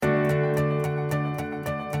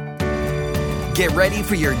Get ready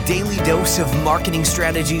for your daily dose of marketing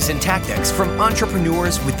strategies and tactics from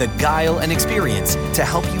entrepreneurs with the guile and experience to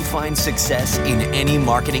help you find success in any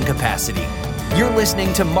marketing capacity. You're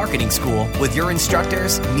listening to Marketing School with your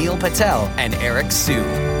instructors, Neil Patel and Eric Su.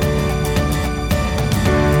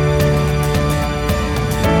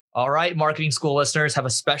 All right, Marketing School listeners, have a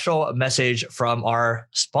special message from our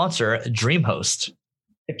sponsor, DreamHost.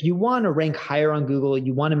 If you want to rank higher on Google,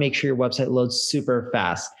 you want to make sure your website loads super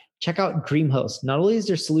fast. Check out DreamHost. Not only is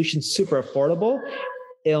their solution super affordable,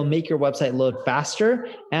 it'll make your website load faster,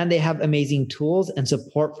 and they have amazing tools and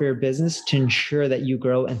support for your business to ensure that you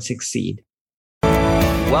grow and succeed.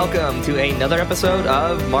 Welcome to another episode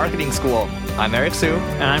of Marketing School. I'm Eric Su.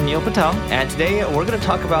 And I'm Neil Patel. And today we're going to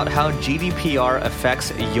talk about how GDPR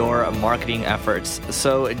affects your marketing efforts.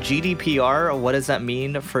 So GDPR, what does that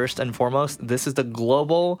mean? First and foremost, this is the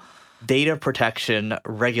Global Data Protection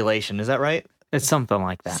Regulation. Is that right? It's something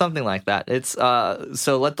like that. Something like that. It's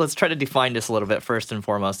so let's try to define this a little bit first and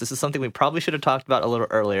foremost. This is something we probably should have talked about a little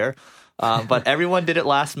earlier. But everyone did it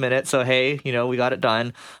last minute, so hey, we got it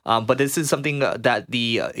done. But this is something that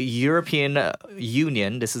the European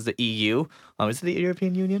Union, this is the EU. Is it the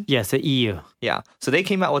European Union? Yes, the EU. Yeah. So they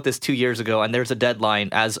came out with this 2 years ago, and there's a deadline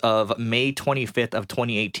as of May 25th of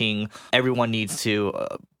 2018. Everyone needs to,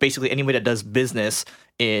 basically anybody that does business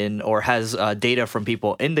in or has data from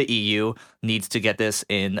people in the EU needs to get this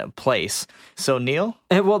in place. So Neil?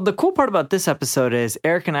 Well, the cool part about this episode is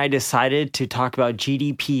Eric and I decided to talk about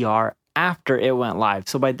GDPR after it went live.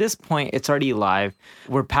 So by this point, it's already live.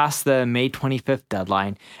 We're past the May 25th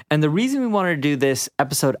deadline. And the reason we wanted to do this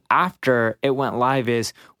episode after it went live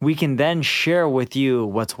is we can then share with you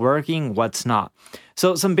what's working, what's not.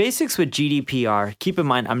 So some basics with GDPR. Keep in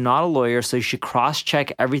mind, I'm not a lawyer, so you should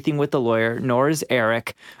cross-check everything with the lawyer, nor is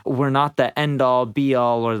Eric. We're not the end-all,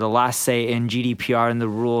 be-all, or the last say in GDPR and the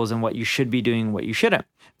rules and what you should be doing, what you shouldn't.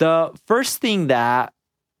 The first thing that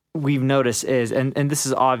we've noticed is, and this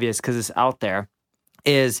is obvious because it's out there,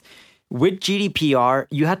 is with GDPR,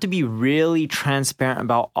 you have to be really transparent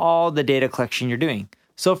about all the data collection you're doing.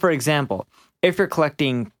 So for example, if you're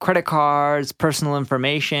collecting credit cards, personal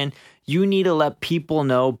information, you need to let people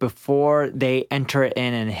know before they enter it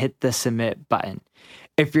in and hit the submit button.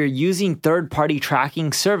 If you're using third-party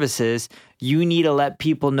tracking services, you need to let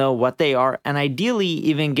people know what they are and ideally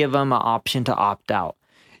even give them an option to opt out.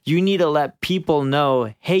 You need to let people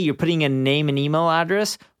know, hey, you're putting a name and email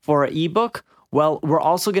address for an ebook. Well, we're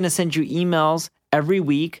also going to send you emails every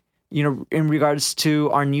week, in regards to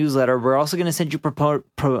our newsletter. We're also going to send you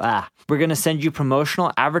we're going to send you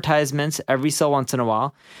promotional advertisements every so once in a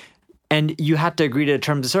while. And you have to agree to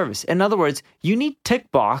terms of service. In other words, you need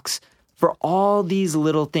tick box for all these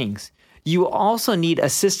little things. You also need a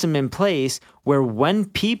system in place where when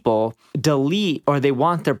people delete or they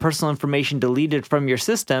want their personal information deleted from your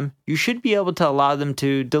system, you should be able to allow them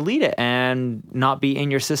to delete it and not be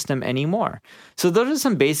in your system anymore. So those are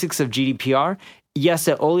some basics of GDPR. Yes,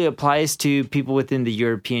 it only applies to people within the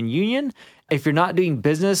European Union. If you're not doing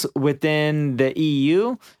business within the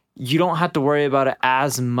EU, you don't have to worry about it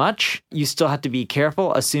as much. You still have to be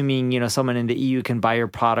careful, assuming, someone in the EU can buy your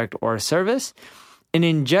product or service. And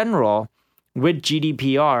in general, with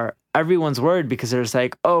GDPR, everyone's worried because they're just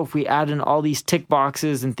like, oh, if we add in all these tick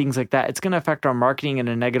boxes and things like that, it's going to affect our marketing in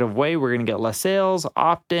a negative way. We're going to get less sales,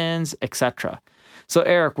 opt-ins, etc. So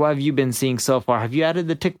Eric, what have you been seeing so far? Have you added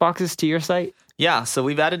the tick boxes to your site? Yeah, so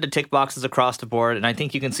we've added the tick boxes across the board, and I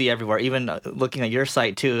think you can see everywhere, even looking at your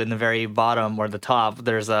site too, in the very bottom or the top,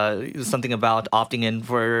 there's something about opting in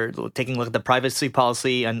for taking a look at the privacy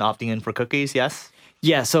policy and opting in for cookies, yes?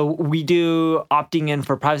 Yeah, so we do opting in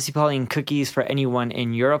for privacy policy and cookies for anyone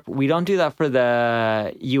in Europe. We don't do that for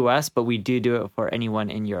the US, but we do it for anyone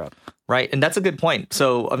in Europe. Right, and that's a good point.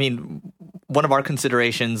 So, one of our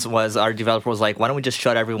considerations was our developer was like, why don't we just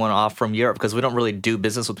shut everyone off from Europe? Because we don't really do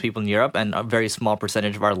business with people in Europe, and a very small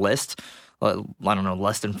percentage of our list,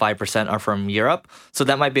 less than 5% are from Europe. So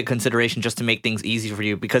that might be a consideration just to make things easy for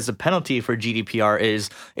you, because the penalty for GDPR is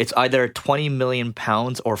it's either 20 million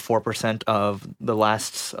pounds or 4% of the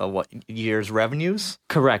last year's revenues.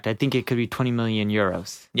 Correct. I think it could be 20 million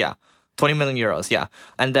euros. Yeah. 20 million euros, yeah.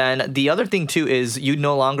 And then the other thing too is you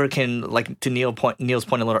no longer can, like to Neil's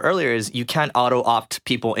point a little earlier, is you can't auto-opt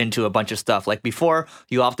people into a bunch of stuff. Like before,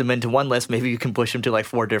 you opt them into one list, maybe you can push them to like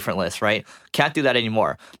 4 different lists, right? Can't do that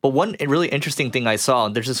anymore. But one really interesting thing I saw,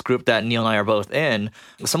 there's this group that Neil and I are both in,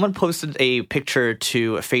 someone posted a picture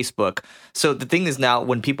to Facebook. So the thing is now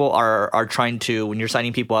when people are trying to, when you're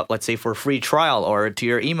signing people up, let's say for a free trial or to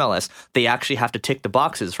your email list, they actually have to tick the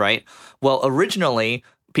boxes, right? Well, originally,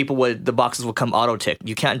 the boxes will come auto tick.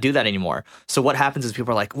 You can't do that anymore. So what happens is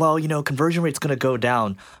people are like, well, conversion rate's going to go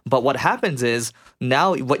down. But what happens is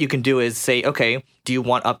now what you can do is say, okay, do you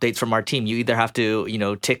want updates from our team? You either have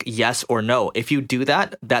to, tick yes or no. If you do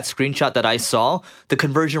that screenshot that I saw, the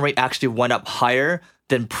conversion rate actually went up higher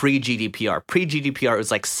than pre-GDPR. Pre-GDPR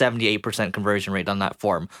was like 78% conversion rate on that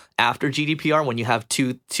form. After GDPR, when you have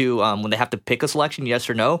when they have to pick a selection, yes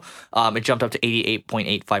or no, it jumped up to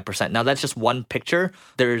 88.85%. Now that's just one picture.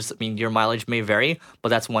 Your mileage may vary, but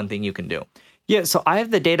that's one thing you can do. Yeah, so I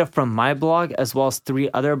have the data from my blog as well as 3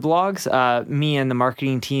 other blogs. Me and the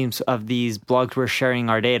marketing teams of these blogs were sharing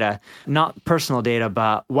our data, not personal data,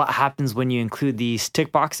 but what happens when you include these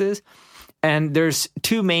tick boxes. And there's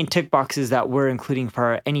 2 main tick boxes that we're including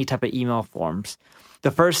for any type of email forms. The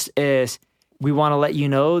first is we want to let you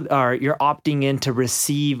know, or you're opting in to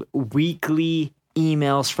receive weekly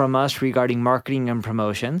emails from us regarding marketing and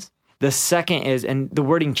promotions. The second is, and the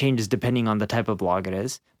wording changes depending on the type of blog it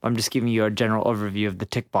is. I'm just giving you a general overview of the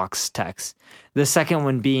tick box text. The second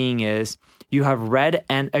one being is, you have read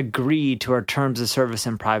and agreed to our terms of service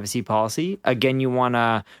and privacy policy. Again, you want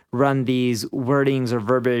to run these wordings or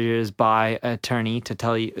verbiages by an attorney to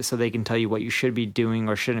tell you, so they can tell you what you should be doing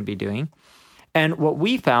or shouldn't be doing. And what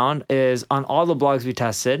we found is on all the blogs we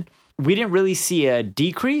tested, we didn't really see a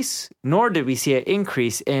decrease, nor did we see an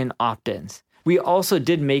increase in opt-ins. We also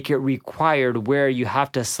did make it required where you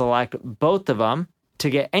have to select both of them to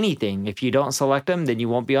get anything. If you don't select them, then you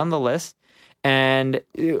won't be on the list. And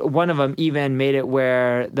one of them even made it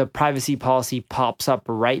where the privacy policy pops up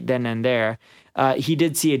right then and there. He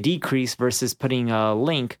did see a decrease versus putting a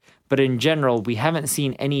link, but in general, we haven't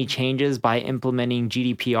seen any changes by implementing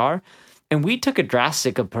GDPR. And we took a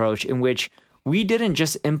drastic approach in which we didn't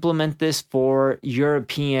just implement this for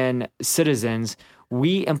European citizens.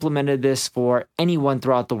 We implemented this for anyone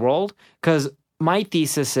throughout the world, because my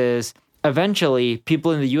thesis is eventually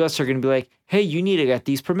people in the US are going to be like, hey, you need to get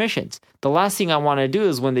these permissions. The last thing I want to do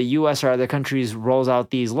is when the US or other countries rolls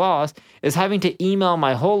out these laws is having to email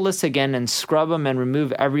my whole list again and scrub them and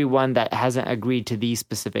remove everyone that hasn't agreed to these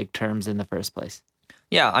specific terms in the first place.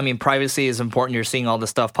 Yeah, privacy is important. You're seeing all this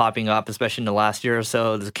stuff popping up, especially in the last year or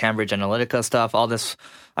so, the Cambridge Analytica stuff, all this.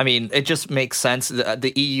 It just makes sense.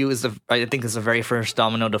 The EU is the very first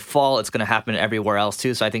domino to fall. It's going to happen everywhere else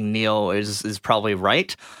too. So I think Neil is probably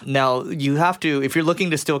right. Now you have to, if you're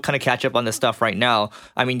looking to still kind of catch up on this stuff right now,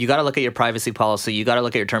 you got to look at your privacy policy. You got to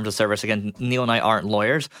look at your terms of service. Again, Neil and I aren't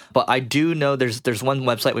lawyers, but I do know there's one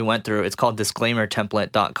website we went through. It's called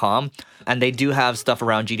disclaimertemplate.com. And they do have stuff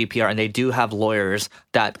around GDPR, and they do have lawyers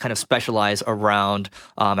that kind of specialize around,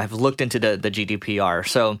 have looked into the GDPR.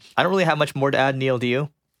 So I don't really have much more to add. Neil, do you?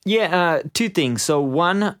 Yeah, 2 things. So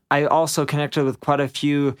one, I also connected with quite a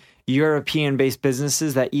few European-based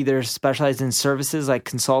businesses that either specialize in services like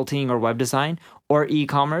consulting or web design or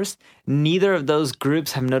e-commerce. Neither of those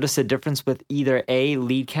groups have noticed a difference with either A,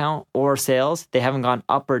 lead count, or sales. They haven't gone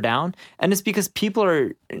up or down. And it's because people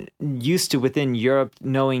are used to within Europe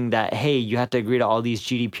knowing that, hey, you have to agree to all these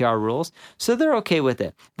GDPR rules. So they're okay with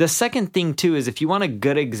it. The second thing too is if you want a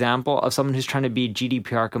good example of someone who's trying to be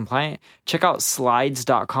GDPR compliant, check out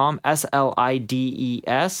slides.com,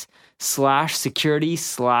 slides.com/security/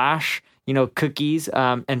 cookies.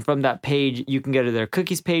 And from that page, you can go to their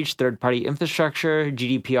cookies page, third-party infrastructure,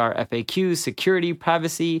 GDPR FAQ, security,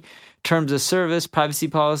 privacy, terms of service, privacy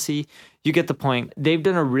policy. You get the point. They've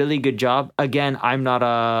done a really good job. Again, I'm not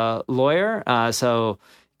a lawyer, so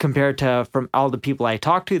compared to from all the people I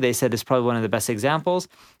talked to, they said it's probably one of the best examples.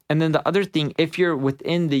 And then the other thing, if you're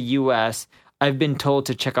within the US, I've been told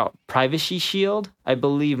to check out Privacy Shield. I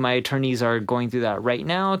believe my attorneys are going through that right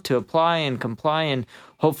now to apply and comply, and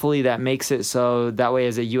hopefully that makes it so that way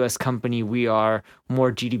as a U.S. company, we are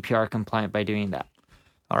more GDPR compliant by doing that.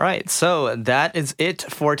 All right, so that is it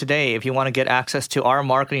for today. If you want to get access to our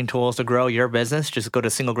marketing tools to grow your business, just go to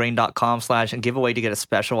singlegrain.com/giveaway to get a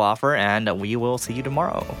special offer, and we will see you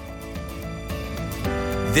tomorrow.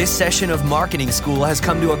 This session of Marketing School has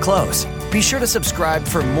come to a close. Be sure to subscribe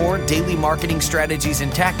for more daily marketing strategies and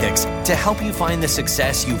tactics to help you find the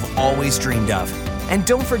success you've always dreamed of. And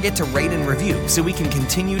don't forget to rate and review so we can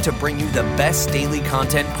continue to bring you the best daily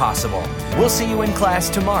content possible. We'll see you in class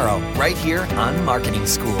tomorrow, right here on Marketing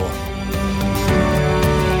School.